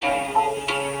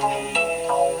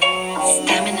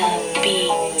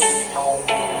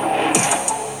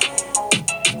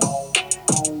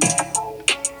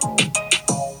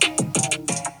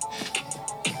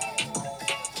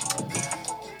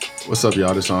What's up,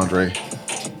 y'all? This is Andre,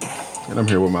 and I'm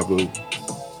here with my boo.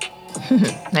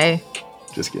 Hey.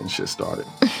 Just getting shit started.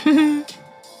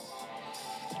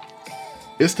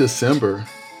 It's December,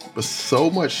 but so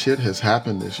much shit has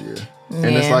happened this year. Yeah.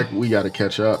 And it's like we got to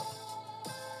catch up.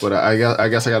 But I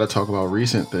guess I got to talk about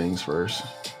recent things first.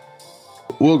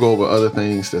 We'll go over other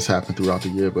things that's happened throughout the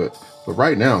year, but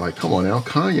right now, like, come on now,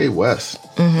 Kanye West.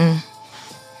 Mm-hmm.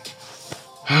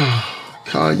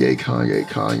 Kanye,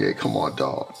 come on,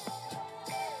 dog.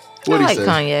 What I like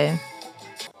Kanye.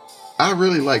 I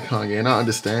really like Kanye, and I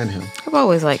understand him. I've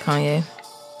always liked Kanye.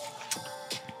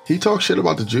 He talks shit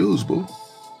about the Jews, boo.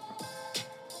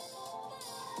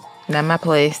 Not my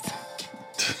place.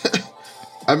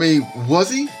 I mean, was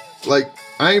he? Like,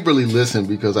 I ain't really listened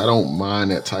because I don't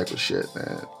mind that type of shit,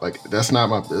 man. Like, that's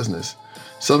not my business.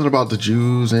 Something about the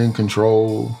Jews in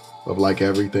control of, like,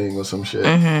 everything or some shit.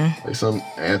 Mm-hmm. Like, some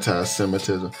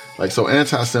anti-Semitism. Like, so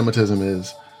anti-Semitism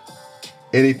is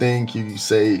anything you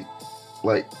say,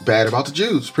 like, bad about the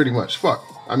Jews, pretty much. Fuck.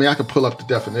 I mean, I could pull up the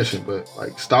definition, but,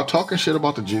 like, stop talking shit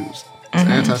about the Jews. It's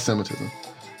anti-Semitism.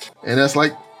 And that's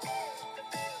like,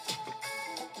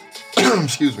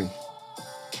 excuse me.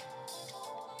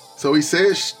 So he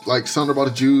says, like, something about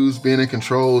the Jews being in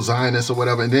control, Zionists or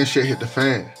whatever, and then shit hit the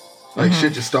fan. Like,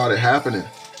 shit just started happening.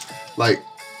 Like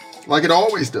it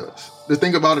always does. The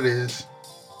thing about it is,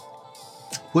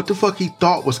 what the fuck he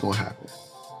thought was gonna happen?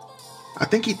 I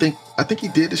think he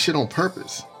did this shit on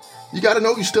purpose. You gotta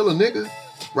know you're still a nigga,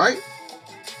 right?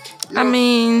 You know? I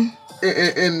mean,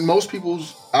 in most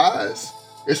people's eyes,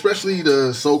 especially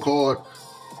the so-called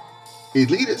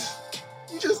elitists,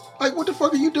 you just, like, what the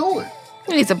fuck are you doing?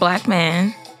 he's a black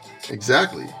man.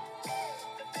 Exactly.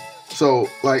 So,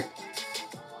 like,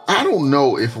 I don't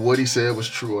know if what he said was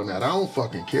true or not. I don't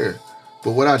fucking care.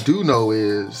 But what I do know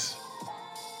is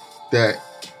that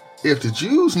if the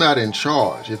Jews not in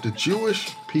charge, if the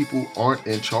Jewish people aren't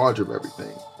in charge of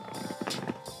everything,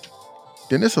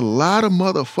 then there's a lot of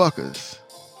motherfuckers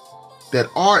that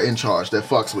are in charge that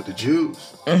fucks with the Jews.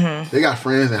 Mm-hmm. They got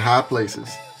friends in high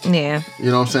places. Yeah. You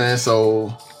know what I'm saying?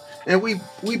 So, and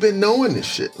we've been knowing this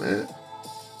shit, man.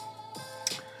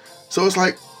 So it's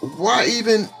like, why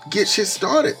even get shit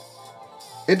started?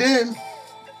 And then,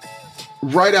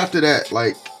 right after that,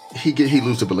 like, he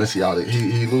lose the Balenciaga,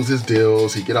 he lose his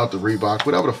deals, he get out the Reebok,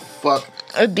 whatever the fuck.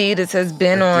 Adidas has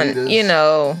been on, you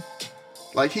know.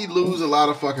 Like, he lose a lot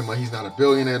of fucking money. He's not a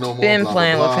billionaire no more. Been blah,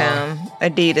 playing blah, blah. with him.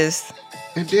 Adidas.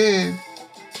 And then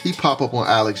he pop up on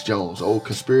Alex Jones, old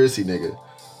conspiracy nigga,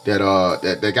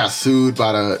 that got sued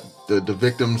by the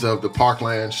victims of the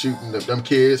Parkland shooting them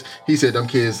kids. He said them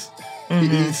kids.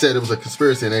 He said it was a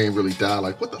conspiracy and they ain't really died.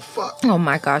 Like, what the fuck? Oh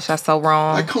my gosh, that's so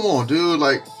wrong. Like, come on, dude.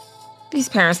 Like, these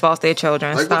parents lost their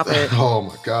children. like, Stop it. Oh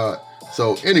my God.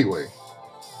 So anyway,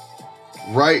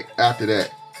 right after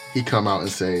that, he come out and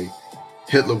say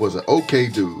Hitler was an okay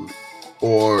dude.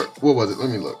 Or what was it? Let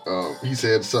me look. He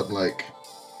said something like,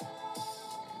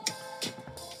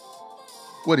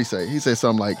 what'd he say? He said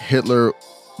something like Hitler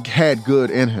had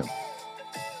good in him.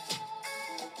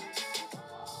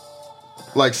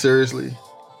 Like, seriously,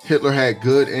 Hitler had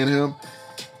good in him.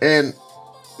 And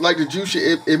like the Jew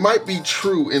shit, it might be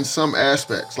true in some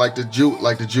aspects. Like the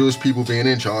Jewish people being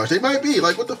in charge. They might be.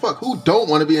 Like, what the fuck? Who don't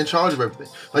want to be in charge of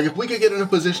everything? Like, if we could get in a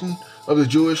position of the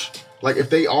Jewish, like, if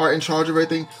they are in charge of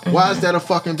everything, why is that a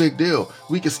fucking big deal?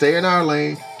 We could stay in our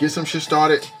lane, get some shit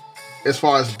started. As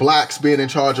far as blacks being in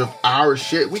charge of our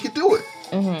shit, we could do it.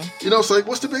 You know, so, like,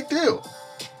 what's the big deal?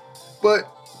 But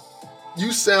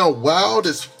you sound wild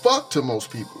as fuck to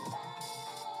most people.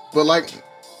 But, like,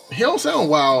 he don't sound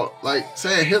wild, like,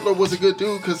 saying Hitler was a good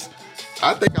dude, because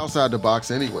I think outside the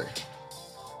box anyway.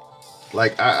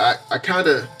 Like, I kind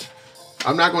of,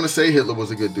 I'm not going to say Hitler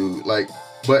was a good dude, like,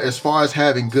 but as far as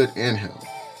having good in him,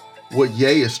 what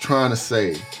Ye is trying to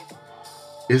say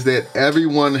is that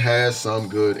everyone has some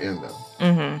good in them. You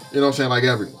know what I'm saying? Like,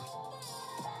 everyone.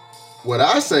 What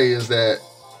I say is that,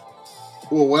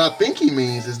 well, what I think he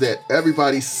means is that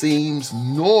everybody seems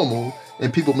normal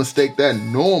and people mistake that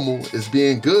normal as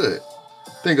being good.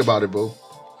 Think about it, boo.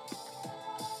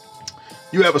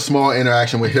 You have a small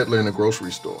interaction with Hitler in a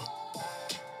grocery store.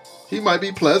 He might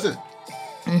be pleasant.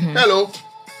 Hello.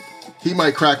 He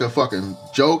might crack a fucking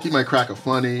joke. He might crack a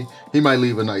funny. He might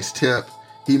leave a nice tip.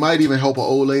 He might even help an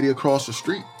old lady across the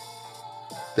street.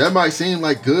 That might seem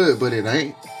like good, but it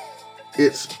ain't.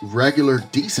 It's regular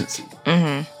decency.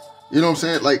 You know what I'm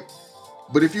saying? Like,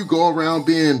 but if you go around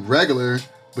being regular,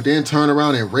 but then turn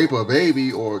around and rape a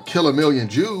baby or kill 1 million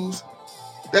Jews,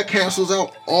 that cancels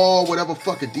out all whatever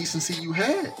fucking decency you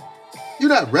had. You're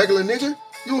not regular, nigga.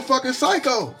 You a fucking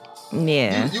psycho.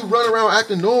 Yeah. You run around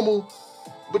acting normal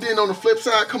But then on the flip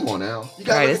side, come on now. You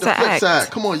gotta look at the flip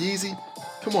side. Come on, Yeezy.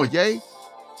 Come on, Ye.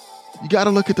 You gotta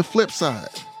look at the flip side.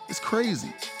 It's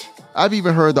crazy. I've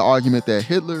even heard the argument that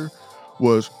Hitler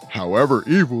was, however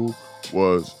evil,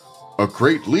 was a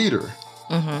great leader.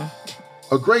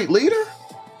 A great leader?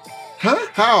 Huh?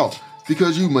 How?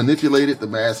 Because you manipulated the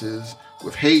masses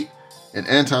with hate and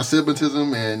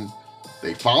anti-Semitism and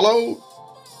they followed?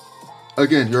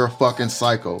 Again, you're a fucking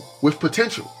psycho with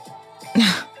potential.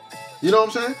 You know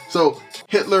what I'm saying? So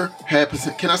Hitler had,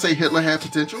 can I say Hitler had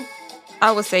potential?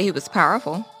 I would say he was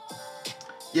powerful.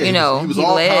 Yeah, he was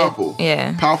all powerful.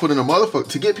 Yeah. Powerful than a motherfucker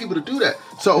to get people to do that.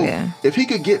 So if he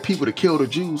could get people to kill the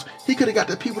Jews, he could have got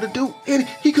the people to do it.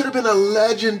 He could have been a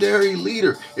legendary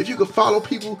leader. If you could follow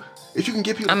people, if you can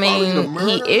get people to follow you to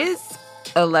murder. He is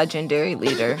a legendary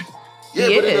leader.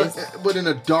 Yeah, but in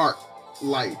a dark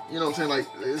light. You know what I'm saying? Like,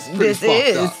 it's pretty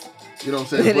fucked up. You know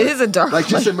what I'm saying? It is a dark light. Like,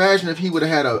 just imagine if he would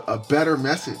have had a better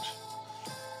message.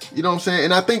 You know what I'm saying?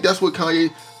 And I think that's what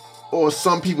Kanye or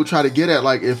some people try to get at.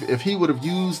 Like, if he would have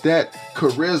used that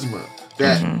charisma,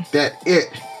 that it,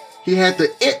 he had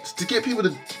the it to get people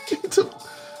to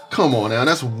come on now.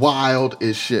 That's wild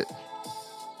as shit.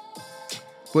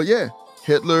 But yeah,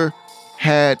 Hitler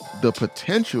had the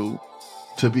potential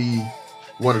to be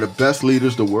one of the best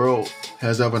leaders the world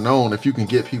has ever known. If you can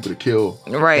get people to kill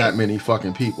that many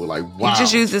fucking people, like, wow. He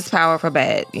just used his power for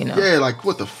bad, you know? Yeah, like,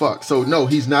 what the fuck? So no,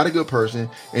 he's not a good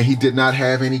person, and he did not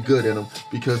have any good in him,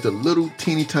 because the little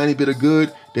teeny tiny bit of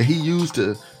good that he used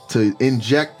to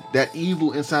inject that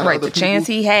evil inside of other people. Right, the chance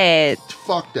he had.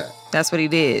 Fuck that. That's what he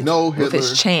did. No, Hitler. With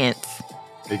his chance.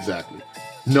 Exactly.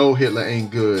 No, Hitler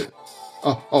ain't good.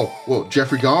 Well,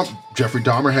 Jeffrey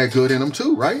Dahmer had good in him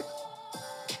too, right?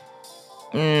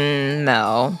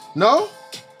 No. No?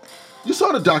 You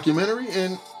saw the documentary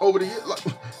and over the years. Like,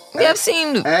 yeah, I've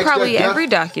seen probably every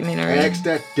documentary. Ask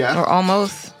that deaf. Or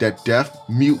almost. That deaf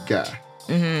mute guy.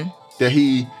 That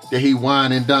he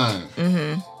wine and dine.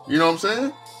 You know what I'm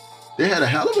saying? They had a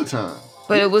hell of a time.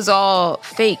 But it was all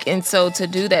fake. And so to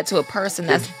do that to a person,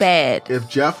 that's bad. If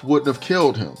Jeff wouldn't have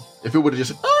killed him, if it would have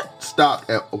just stopped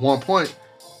at one point,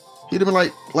 he'd have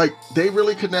been like they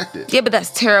really connected. Yeah, but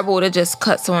that's terrible to just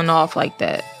cut someone off like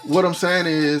that. What I'm saying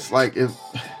is, like, if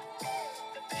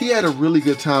he had a really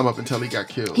good time up until he got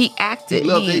killed. He acted.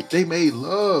 They made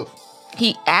love.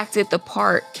 He acted the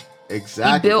part.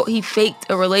 Exactly. He faked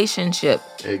a relationship.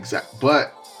 Exactly. But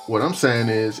what I'm saying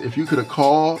is, if you could have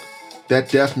called that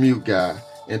deaf mute guy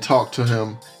and talked to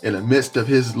him in the midst of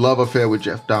his love affair with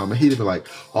Jeff Dahmer, he'd have been like,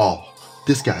 oh,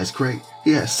 this guy's great.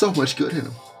 He has so much good in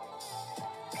him.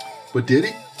 But did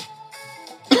he?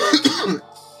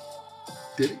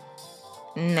 Did he?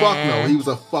 Nah. Fuck no, he was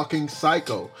a fucking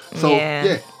psycho. So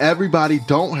yeah, everybody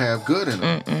don't have good in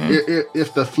them.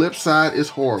 If the flip side is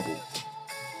horrible,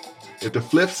 if the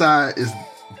flip side is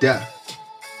death,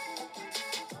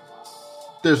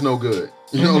 there's no good.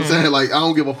 You know what I'm saying? Like, I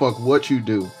don't give a fuck what you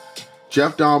do.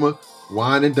 Jeff Dahmer,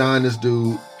 wine and dine this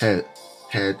dude,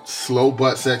 had slow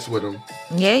butt sex with him.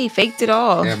 Yeah, he faked it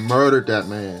all. And murdered that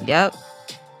man. Yep.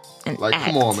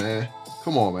 Come on, man.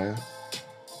 Come on, man.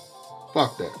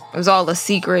 Fuck that. It was all a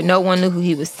secret. No one knew who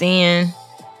he was seeing.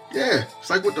 Yeah. It's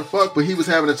like, what the fuck? But he was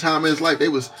having a time in his life. They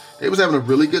was having a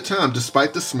really good time,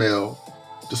 despite the smell,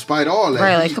 despite all that.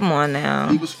 Right, like, come on now.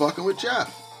 He was fucking with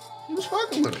Jeff. He was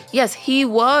fucking with him. Yes, he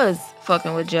was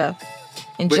fucking with Jeff.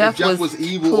 And but Jeff was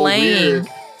evil playing. Or weird,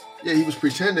 yeah, he was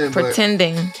pretending.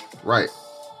 Right.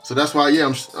 So that's why,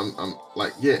 I'm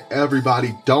like,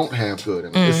 everybody don't have good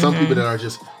in them. There's some people that are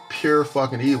just pure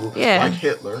fucking evil. Yeah. Like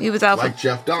Hitler. He was out like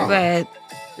Jeff Dahmer. Bad.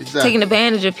 Exactly. Taking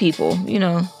advantage of people, you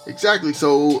know. Exactly.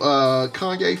 So,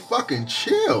 Kanye, fucking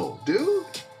chill, dude.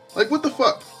 Like, what the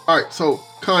fuck? All right, so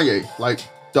Kanye, like,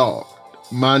 dog,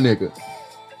 my nigga.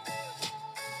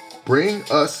 Bring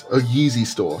us a Yeezy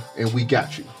store and we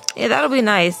got you. Yeah, that'll be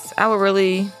nice. I would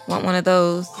really want one of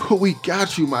those. We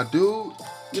got you, my dude.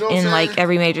 You know what I'm saying? In like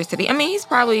every major city. I mean, he's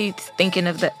probably thinking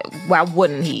of that. Why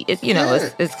wouldn't he? It's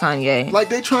Kanye. Like,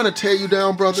 they trying to tear you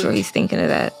down, brother. I'm sure he's thinking of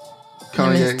that. Kanye.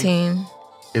 And his team.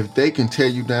 If they can tear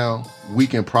you down, we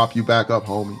can prop you back up,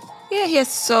 homie. Yeah, he has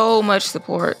so much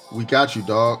support. We got you,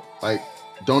 dog. Like,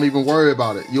 don't even worry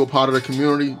about it. You're a part of the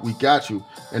community. We got you.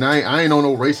 And I ain't on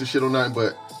no racist shit or nothing,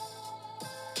 but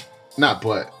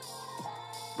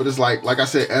it's like I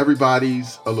said,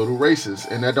 everybody's a little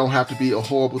racist, and that don't have to be a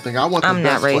horrible thing. I want the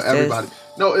best for everybody.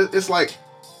 No, it's like,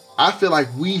 I feel like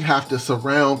we have to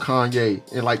surround Kanye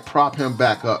and like prop him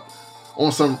back up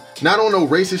on some, not on no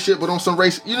racist shit, but on some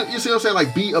race. You see what I'm saying?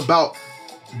 Like, be about,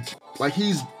 like,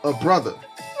 he's a brother.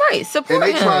 Right, support him.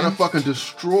 And they trying to fucking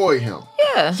destroy him.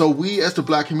 Yeah. So we as the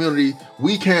black community,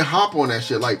 we can't hop on that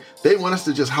shit. Like, they want us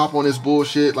to just hop on this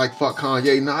bullshit like fuck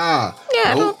Kanye. Nah.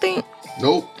 Yeah,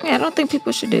 Nope. I don't think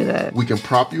people should do that. We can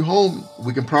prop you home.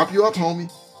 We can prop you up,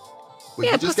 homie. But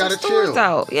you just put some gotta stores chill.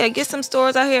 out. Yeah, get some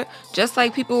stores out here. Just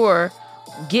like people were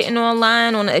getting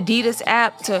online on the Adidas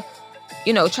app to,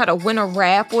 try to win a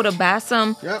raffle to buy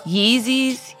some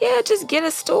Yeezys. Yeah, just get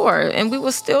a store and we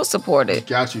will still support it.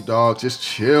 Got you, dog. Just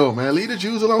chill, man. Leave the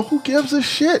Jews alone. Who gives a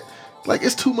shit? Like,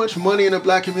 it's too much money in the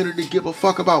black community to give a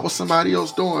fuck about what somebody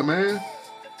else doing, man.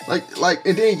 Like,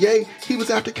 and then Ye, he was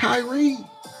after Kyrie.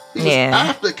 He was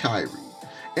after Kyrie.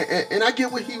 And I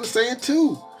get what he was saying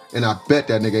too. And I bet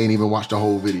that nigga ain't even watched the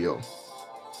whole video.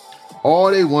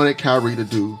 All they wanted Kyrie to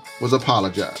do was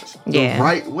apologize. The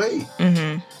right way.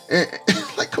 Mm-hmm. And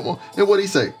like, come on. And what'd he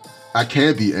say? I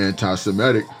can't be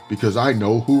anti-Semitic because I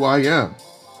know who I am.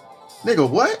 Nigga,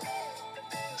 what?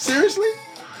 Seriously?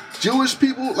 Jewish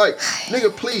people? Like,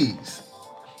 nigga, please.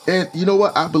 And you know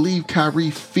what? I believe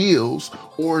Kyrie feels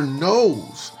or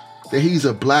knows that he's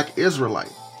a black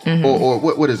Israelite. Mm-hmm. Or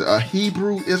what is it? A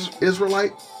Hebrew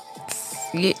Israelite?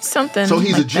 Yeah, something. So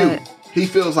he's like a Jew. That. He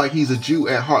feels like he's a Jew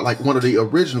at heart, like one of the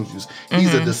original Jews.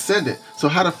 He's a descendant. So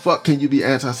how the fuck can you be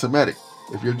anti-Semitic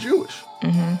if you're Jewish?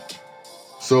 Mm-hmm.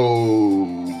 So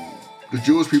the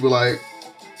Jewish people like,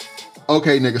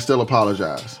 okay, nigga, still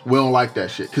apologize. We don't like that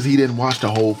shit. Because he didn't watch the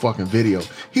whole fucking video.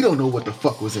 He don't know what the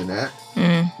fuck was in that.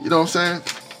 Mm. You know what I'm saying?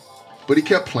 But he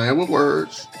kept playing with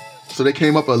words. So they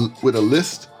came up with a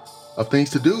list of things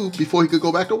to do before he could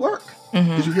go back to work.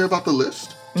 Mm-hmm. Did you hear about the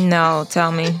list? No,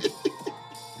 tell me.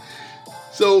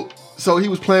 So he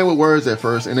was playing with words at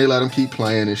first, and they let him keep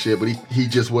playing and shit, but he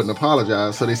just wouldn't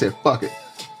apologize. So they said, fuck it.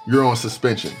 You're on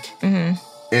suspension. Mm-hmm.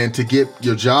 And to get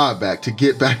your job back, to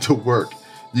get back to work,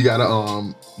 you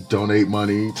gotta donate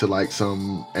money to like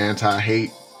some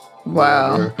anti-hate.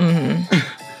 Wow.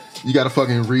 Mm-hmm. You gotta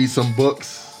fucking read some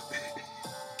books.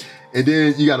 And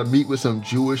then you gotta meet with some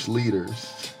Jewish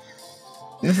leaders.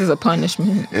 This is a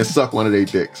punishment. And suck one of their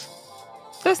dicks.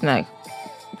 That's not...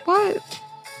 What?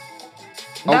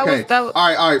 Okay. All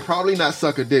right. Probably not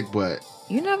suck a dick, but...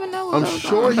 You never know. I'm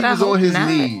sure he was on his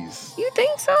knees. You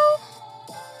think so?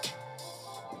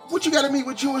 What you got to meet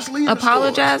with Jewish leaders?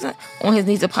 Apologizing? On his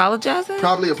knees apologizing?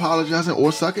 Probably apologizing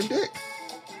or sucking dick.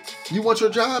 You want your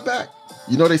job back.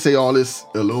 You know they say all this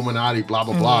Illuminati, blah,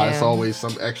 blah, blah. Yeah. It's always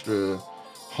some extra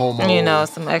homo...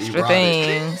 some extra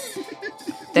things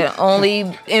that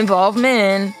only involve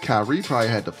men. Kyrie probably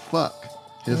had to fuck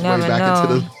his way back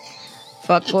into the...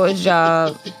 Fuck for his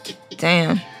job.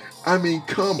 Damn. I mean,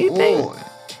 come on.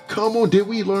 Come on. Did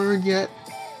we learn yet?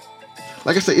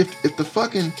 Like I said, if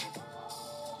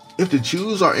the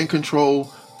Jews are in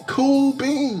control, cool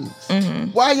beans.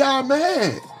 Mm-hmm. Why y'all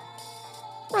mad?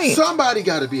 Right. Somebody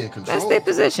got to be in control. That's their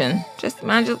position. Just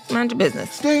mind your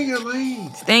business. Stay in your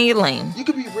lane. Stay in your lane. You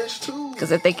could be rich too.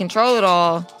 Because if they control it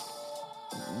all,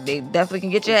 they definitely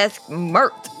can get your ass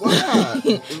murked.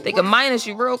 Why? They can minus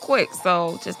you real quick.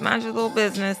 So just mind your little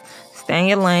business. Stay in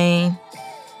your lane.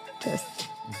 Just...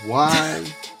 Why?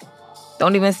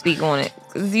 Don't even speak on it.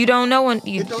 Because you don't know when...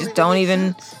 You just don't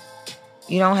even...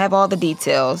 You don't have all the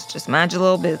details. Just mind your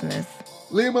little business.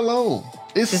 Leave them alone.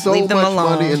 It's just so much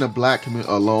money in the black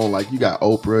community alone. Like, you got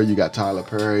Oprah, you got Tyler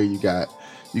Perry, you got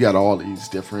all these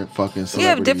different fucking celebrities. You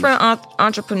have different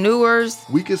entrepreneurs.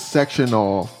 We could section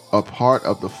off a part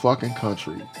of the fucking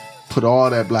country, put all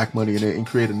that black money in it, and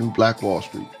create a new Black Wall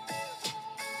Street.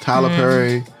 Tyler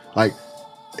Perry, like,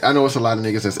 I know it's a lot of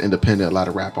niggas that's independent, a lot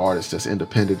of rap artists that's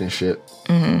independent and shit.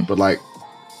 Mm-hmm. But like,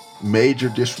 major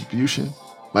distribution,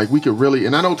 like we could really,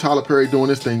 and I know Tyler Perry doing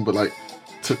this thing, but like,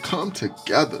 to come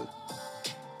together,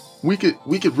 we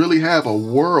could really have a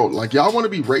world. Like, y'all want to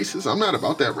be racist? I'm not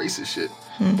about that racist shit.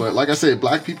 But like I said,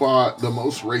 black people are the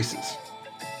most racist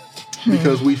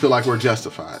because we feel like we're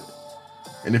justified.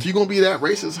 And if you're going to be that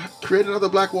racist, create another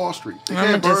Black Wall Street. I'm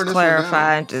going to just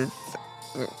clarify, just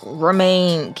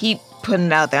keep putting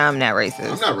it out there, I'm not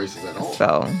racist. I'm not racist at all.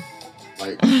 So,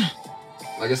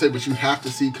 like I said, but you have to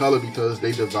see color because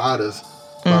they divide us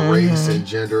by race and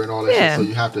gender and all that shit. So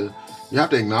you have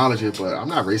to acknowledge it, but I'm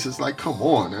not racist. Like, come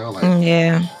on now. Like,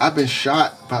 I've been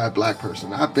shot by a black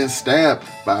person. I've been stabbed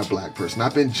by a black person.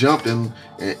 I've been jumped and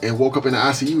woke up in the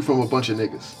ICU from a bunch of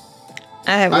niggas.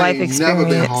 I have life experience. I've never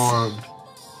been harmed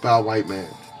by a white man.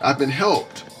 I've been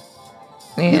helped.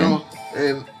 Yeah. You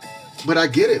know, but I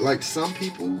get it. Like, some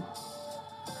people...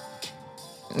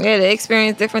 Yeah, they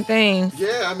experience different things.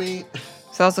 Yeah, I mean...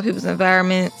 It's also people's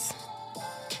environments.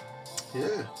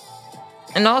 Yeah.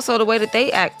 And also the way that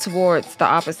they act towards the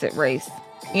opposite race.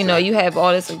 You know, you have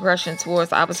all this aggression towards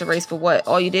the opposite race for what?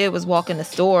 All you did was walk in the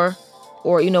store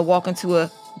or walk into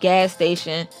a gas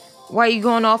station. Why are you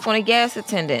going off on a gas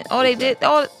attendant? Oh, they did.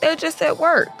 Oh, they're just at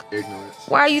work. Ignorance.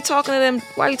 Why are you talking to them?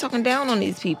 Why are you talking down on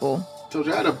these people? So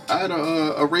I had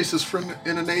a racist friend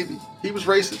in the Navy. He was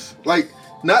racist, like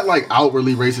not like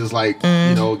outwardly racist, like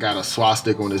got a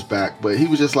swastika on his back, but he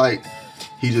was just like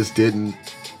he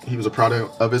was a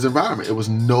product of his environment. It was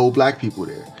no black people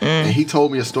there, and he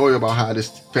told me a story about how this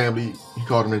family, he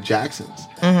called them the Jacksons,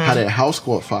 how their house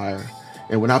caught fire,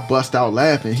 and when I bust out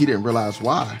laughing, he didn't realize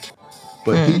why,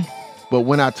 but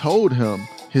when I told him,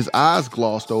 his eyes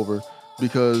glossed over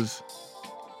because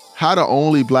how the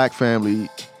only black family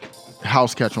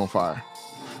house catch on fire?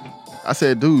 I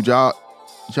said, dude, y'all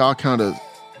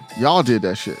did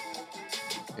that shit.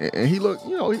 And he looked,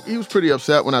 he was pretty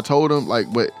upset when I told him,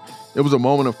 like, but it was a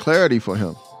moment of clarity for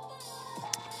him.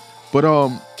 But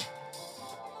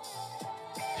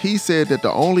he said that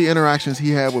the only interactions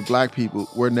he had with black people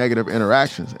were negative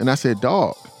interactions. And I said,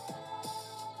 dog,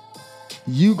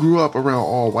 you grew up around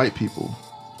all white people.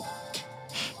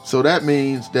 So that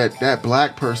means that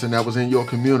black person that was in your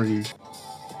community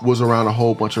was around a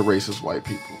whole bunch of racist white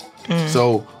people.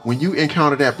 So when you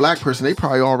encounter that black person, they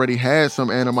probably already had some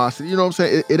animosity. You know what I'm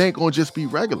saying? It ain't going to just be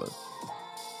regular.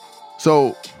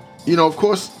 So, of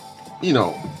course,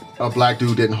 a black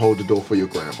dude didn't hold the door for your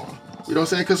grandma. You know what I'm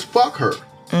saying? Because fuck her.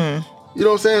 You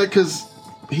know what I'm saying? Because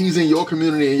he's in your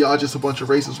community and y'all just a bunch of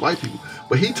racist white people.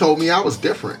 But he told me I was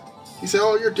different. He said,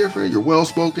 oh, you're different. You're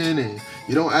well-spoken and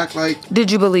you don't act like... Did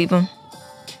you believe him?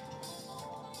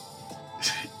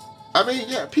 I mean,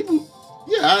 yeah, people...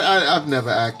 Yeah, I've never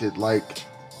acted like...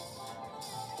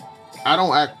 Yeah,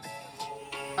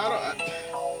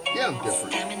 I'm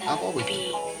different. I've always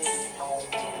been.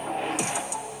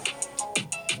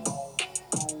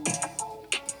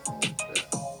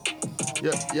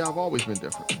 Yeah, I've always been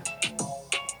different.